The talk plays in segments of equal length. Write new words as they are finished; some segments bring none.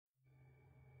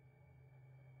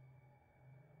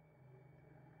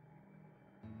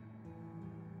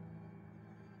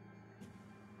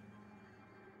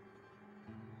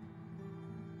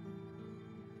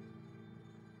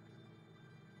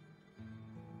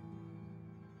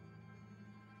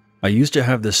I used to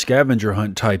have the scavenger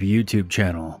hunt type YouTube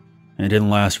channel. It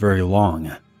didn't last very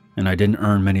long, and I didn't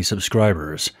earn many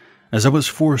subscribers, as I was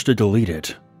forced to delete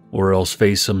it, or else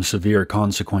face some severe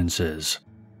consequences.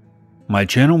 My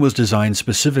channel was designed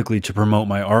specifically to promote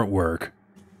my artwork.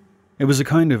 It was a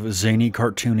kind of zany,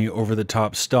 cartoony,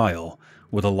 over-the-top style,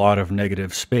 with a lot of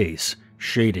negative space,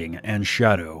 shading, and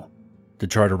shadow. To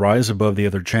try to rise above the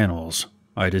other channels,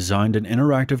 I designed an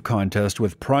interactive contest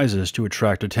with prizes to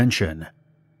attract attention.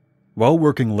 While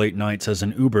working late nights as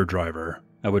an Uber driver,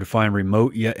 I would find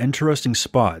remote yet interesting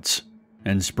spots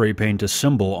and spray paint a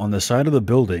symbol on the side of the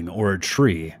building or a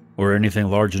tree or anything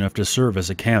large enough to serve as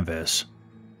a canvas.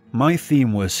 My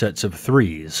theme was sets of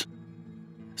threes.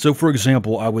 So for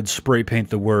example, I would spray paint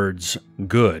the words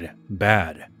good,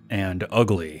 bad, and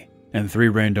ugly in 3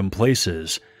 random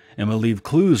places and would leave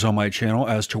clues on my channel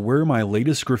as to where my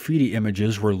latest graffiti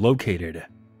images were located.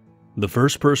 The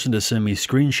first person to send me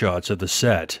screenshots of the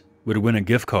set would win a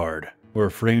gift card or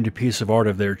a framed piece of art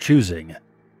of their choosing,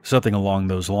 something along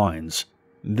those lines.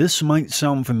 This might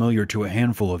sound familiar to a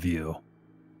handful of you.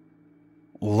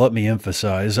 Let me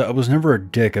emphasize, I was never a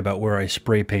dick about where I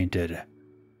spray painted.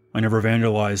 I never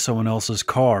vandalized someone else's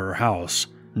car or house,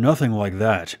 nothing like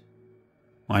that.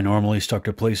 I normally stuck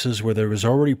to places where there was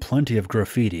already plenty of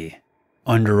graffiti.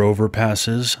 Under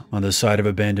overpasses, on the side of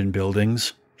abandoned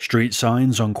buildings, street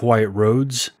signs on quiet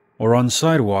roads, or on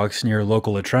sidewalks near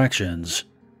local attractions.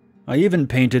 I even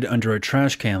painted under a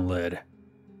trash can lid.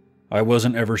 I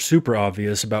wasn't ever super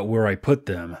obvious about where I put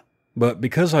them, but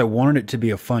because I wanted it to be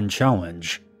a fun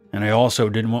challenge, and I also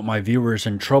didn't want my viewers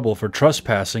in trouble for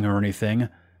trespassing or anything,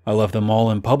 I left them all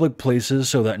in public places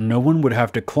so that no one would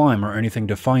have to climb or anything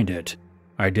to find it.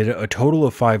 I did it a total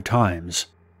of 5 times.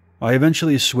 I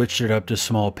eventually switched it up to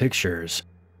small pictures.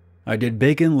 I did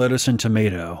bacon, lettuce, and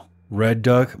tomato, red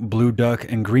duck, blue duck,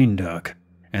 and green duck,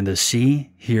 and the see,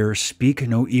 hear, speak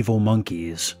no evil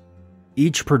monkeys.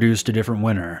 Each produced a different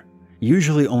winner,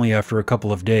 usually only after a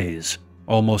couple of days,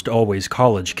 almost always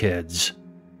college kids.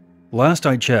 Last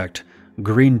I checked,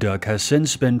 green duck has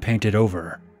since been painted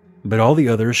over, but all the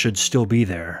others should still be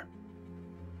there.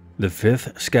 The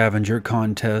 5th scavenger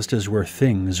contest is where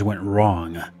things went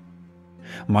wrong.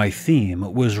 My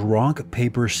theme was rock,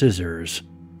 paper, scissors.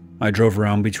 I drove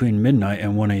around between midnight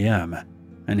and 1 AM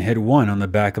and hid one on the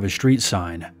back of a street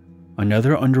sign,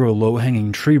 another under a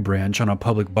low-hanging tree branch on a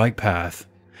public bike path,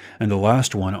 and the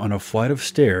last one on a flight of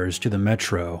stairs to the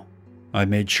metro. I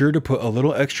made sure to put a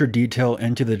little extra detail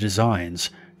into the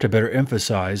designs to better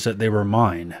emphasize that they were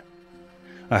mine.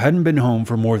 I hadn't been home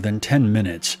for more than 10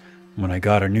 minutes when I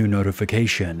got a new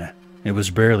notification. It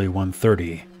was barely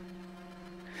 1:30.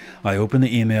 I opened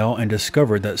the email and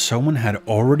discovered that someone had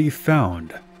already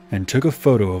found and took a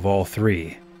photo of all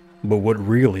 3. But what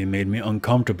really made me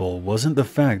uncomfortable wasn't the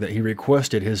fact that he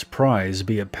requested his prize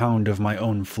be a pound of my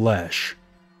own flesh.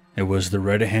 It was the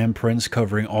red handprints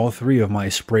covering all 3 of my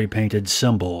spray-painted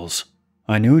symbols.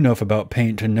 I knew enough about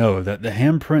paint to know that the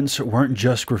handprints weren't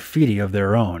just graffiti of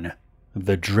their own.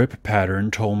 The drip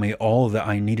pattern told me all that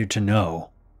I needed to know.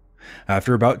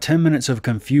 After about 10 minutes of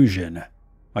confusion,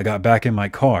 I got back in my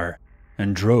car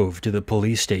and drove to the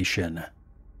police station.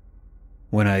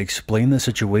 When I explained the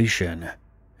situation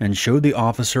and showed the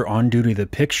officer on duty the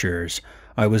pictures,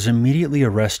 I was immediately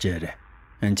arrested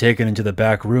and taken into the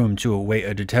back room to await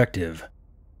a detective.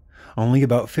 Only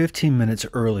about 15 minutes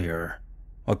earlier,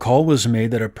 a call was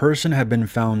made that a person had been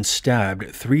found stabbed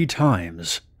 3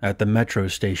 times at the metro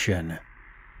station.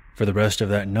 For the rest of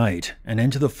that night and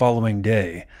into the following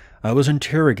day, I was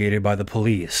interrogated by the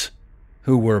police,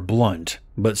 who were blunt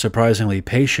but surprisingly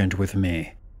patient with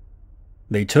me.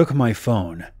 They took my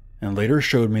phone and later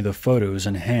showed me the photos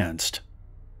enhanced.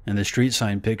 In the street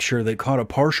sign picture, they caught a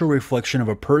partial reflection of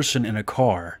a person in a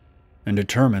car and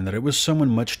determined that it was someone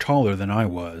much taller than I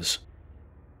was,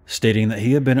 stating that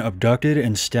he had been abducted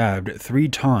and stabbed 3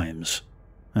 times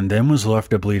and then was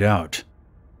left to bleed out.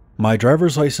 My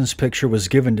driver's license picture was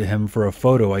given to him for a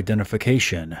photo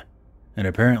identification, and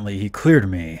apparently he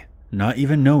cleared me, not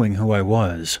even knowing who I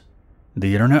was.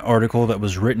 The internet article that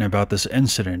was written about this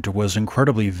incident was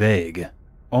incredibly vague,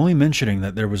 only mentioning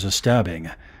that there was a stabbing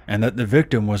and that the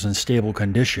victim was in stable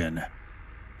condition.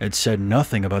 It said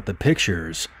nothing about the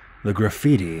pictures, the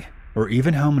graffiti, or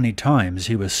even how many times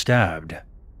he was stabbed.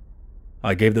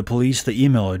 I gave the police the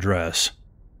email address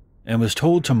and was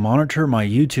told to monitor my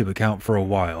YouTube account for a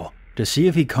while to see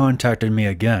if he contacted me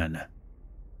again.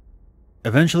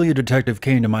 Eventually, a detective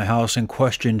came to my house and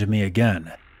questioned me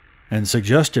again, and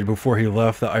suggested before he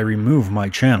left that I remove my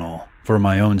channel for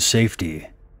my own safety.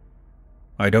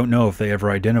 I don't know if they ever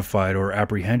identified or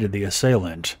apprehended the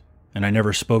assailant, and I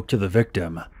never spoke to the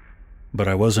victim. but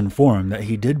I was informed that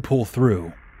he did pull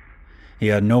through. He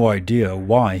had no idea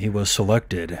why he was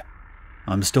selected.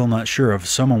 I'm still not sure if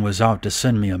someone was out to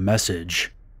send me a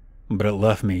message, but it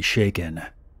left me shaken.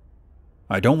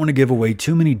 I don't want to give away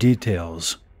too many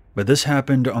details, but this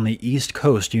happened on the East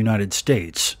Coast United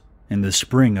States in the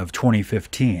spring of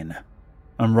 2015.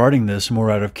 I'm writing this more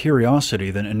out of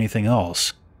curiosity than anything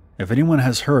else. If anyone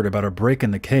has heard about a break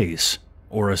in the case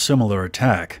or a similar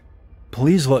attack,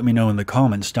 please let me know in the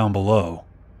comments down below.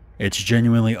 It's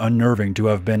genuinely unnerving to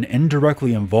have been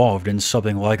indirectly involved in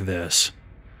something like this,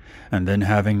 and then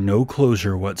having no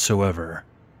closure whatsoever.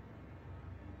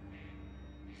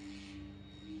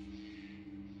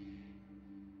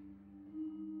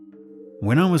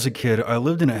 When I was a kid, I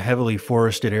lived in a heavily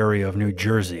forested area of New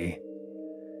Jersey.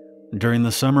 During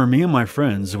the summer, me and my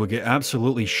friends would get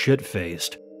absolutely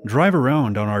shit-faced, drive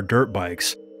around on our dirt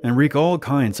bikes, and wreak all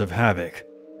kinds of havoc.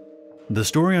 The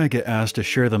story I get asked to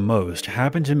share the most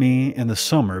happened to me in the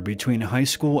summer between high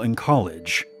school and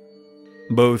college.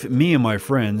 Both me and my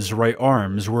friends' right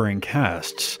arms were in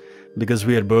casts because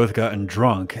we had both gotten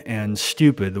drunk and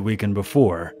stupid the weekend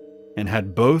before, and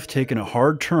had both taken a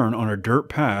hard turn on a dirt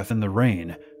path in the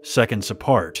rain, seconds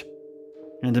apart.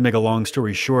 And to make a long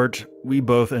story short, we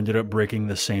both ended up breaking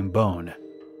the same bone.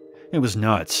 It was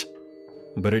nuts,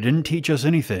 but it didn't teach us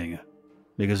anything,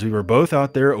 because we were both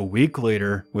out there a week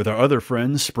later with our other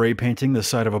friends spray painting the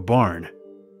side of a barn.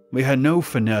 We had no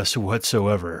finesse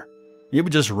whatsoever. It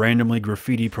was just randomly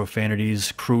graffiti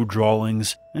profanities, crude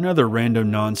drawings, and other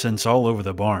random nonsense all over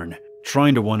the barn,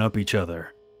 trying to one-up each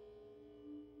other.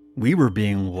 We were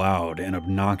being loud and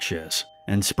obnoxious,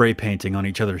 and spray painting on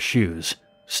each other's shoes,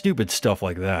 stupid stuff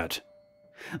like that.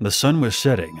 The sun was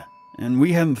setting, and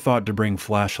we hadn't thought to bring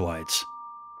flashlights.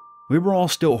 We were all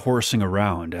still horsing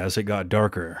around as it got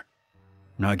darker,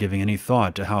 not giving any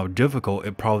thought to how difficult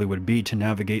it probably would be to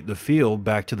navigate the field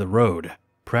back to the road,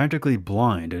 practically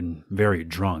blind and very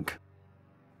drunk.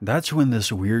 That's when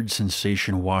this weird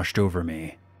sensation washed over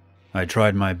me. I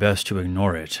tried my best to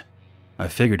ignore it. I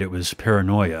figured it was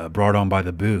paranoia brought on by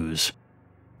the booze,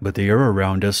 but the air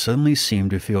around us suddenly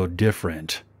seemed to feel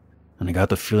different, and I got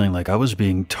the feeling like I was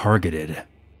being targeted.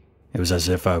 It was as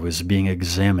if I was being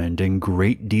examined in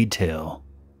great detail.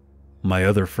 My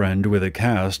other friend with a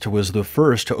cast was the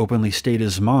first to openly state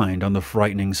his mind on the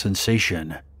frightening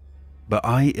sensation, but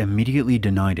I immediately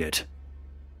denied it.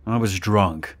 I was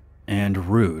drunk and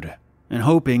rude, and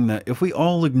hoping that if we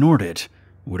all ignored it,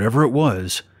 whatever it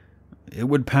was, it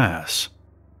would pass.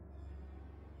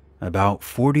 About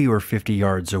 40 or 50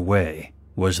 yards away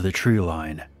was the tree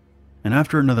line, and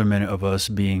after another minute of us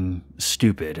being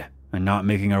stupid and not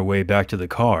making our way back to the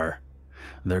car,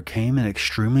 there came an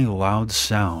extremely loud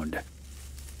sound.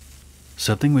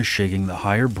 Something was shaking the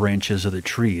higher branches of the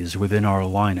trees within our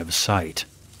line of sight.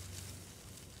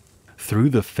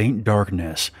 Through the faint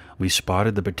darkness, we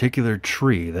spotted the particular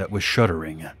tree that was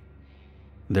shuddering.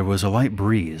 There was a light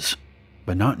breeze,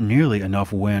 but not nearly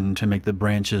enough wind to make the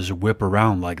branches whip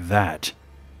around like that.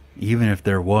 Even if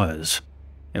there was,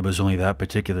 it was only that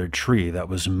particular tree that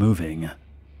was moving.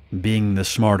 Being the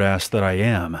smartass that I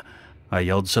am, I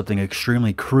yelled something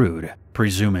extremely crude,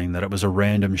 presuming that it was a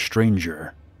random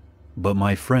stranger. But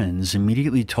my friends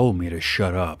immediately told me to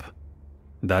shut up.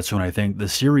 That's when I think the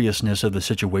seriousness of the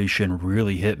situation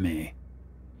really hit me.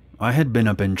 I had been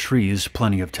up in trees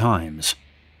plenty of times,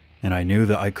 and I knew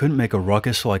that I couldn't make a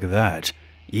ruckus like that,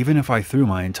 even if I threw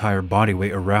my entire body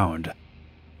weight around.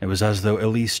 It was as though at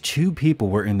least 2 people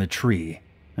were in the tree,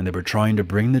 and they were trying to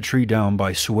bring the tree down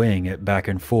by swaying it back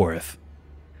and forth.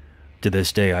 To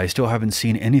this day, I still haven't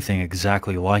seen anything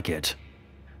exactly like it.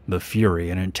 The fury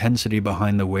and intensity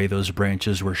behind the way those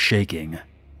branches were shaking.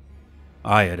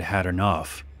 I had had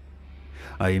enough.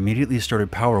 I immediately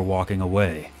started power walking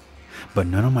away, but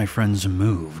none of my friends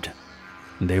moved.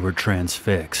 They were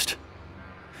transfixed.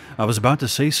 I was about to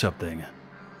say something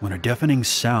when a deafening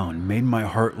sound made my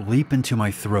heart leap into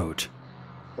my throat.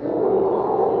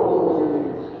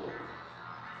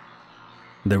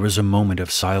 There was a moment of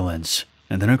silence,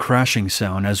 and then a crashing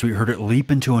sound as we heard it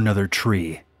leap into another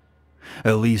tree.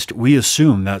 At least, we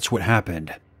assumed that's what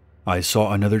happened. I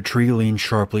saw another tree lean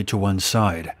sharply to one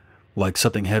side, like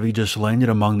something heavy just landed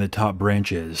among the top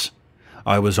branches.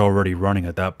 I was already running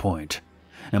at that point,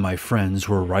 and my friends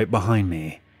were right behind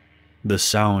me. The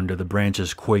sound of the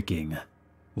branches quaking,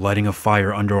 lighting a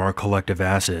fire under our collective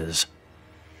asses.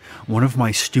 One of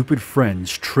my stupid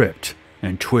friends tripped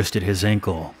and twisted his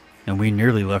ankle, and we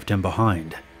nearly left him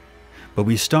behind. But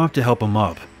we stopped to help him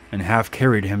up and half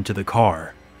carried him to the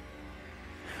car.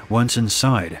 Once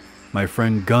inside, my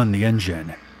friend gunned the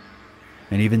engine,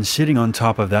 and even sitting on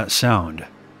top of that sound,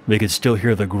 We could still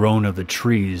hear the groan of the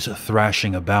trees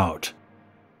thrashing about.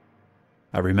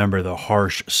 I remember the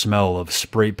harsh smell of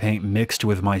spray paint mixed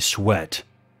with my sweat,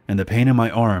 and the pain in my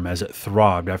arm as it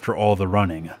throbbed after all the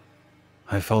running.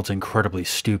 I felt incredibly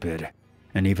stupid,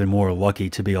 and even more lucky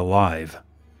to be alive.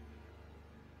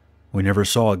 We never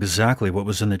saw exactly what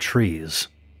was in the trees,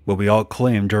 but we all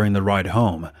claimed during the ride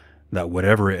home that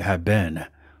whatever it had been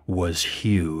was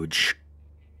huge.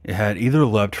 It had either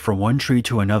leapt from one tree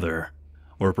to another,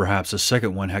 or perhaps a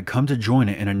second one had come to join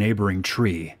it in a neighboring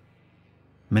tree.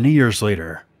 Many years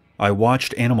later, I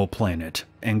watched Animal Planet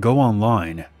and go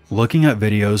online looking at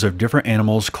videos of different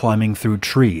animals climbing through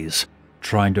trees,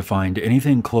 trying to find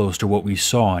anything close to what we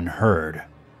saw and heard.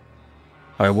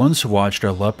 I once watched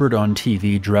a leopard on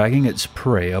TV dragging its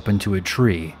prey up into a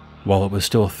tree while it was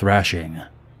still thrashing.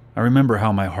 I remember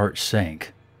how my heart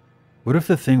sank. What if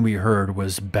the thing we heard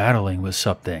was battling with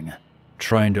something,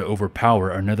 trying to overpower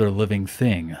another living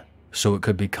thing so it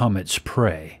could become its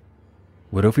prey?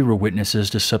 What if we were witnesses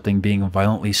to something being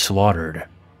violently slaughtered?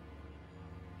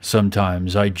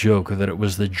 Sometimes I joke that it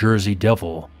was the Jersey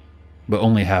Devil, but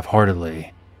only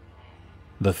half-heartedly.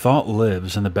 The thought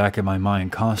lives in the back of my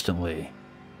mind constantly.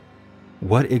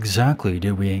 What exactly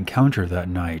did we encounter that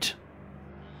night?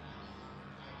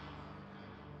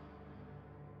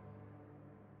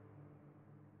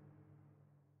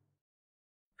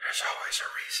 There's always a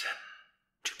reason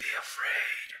to be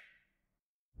afraid.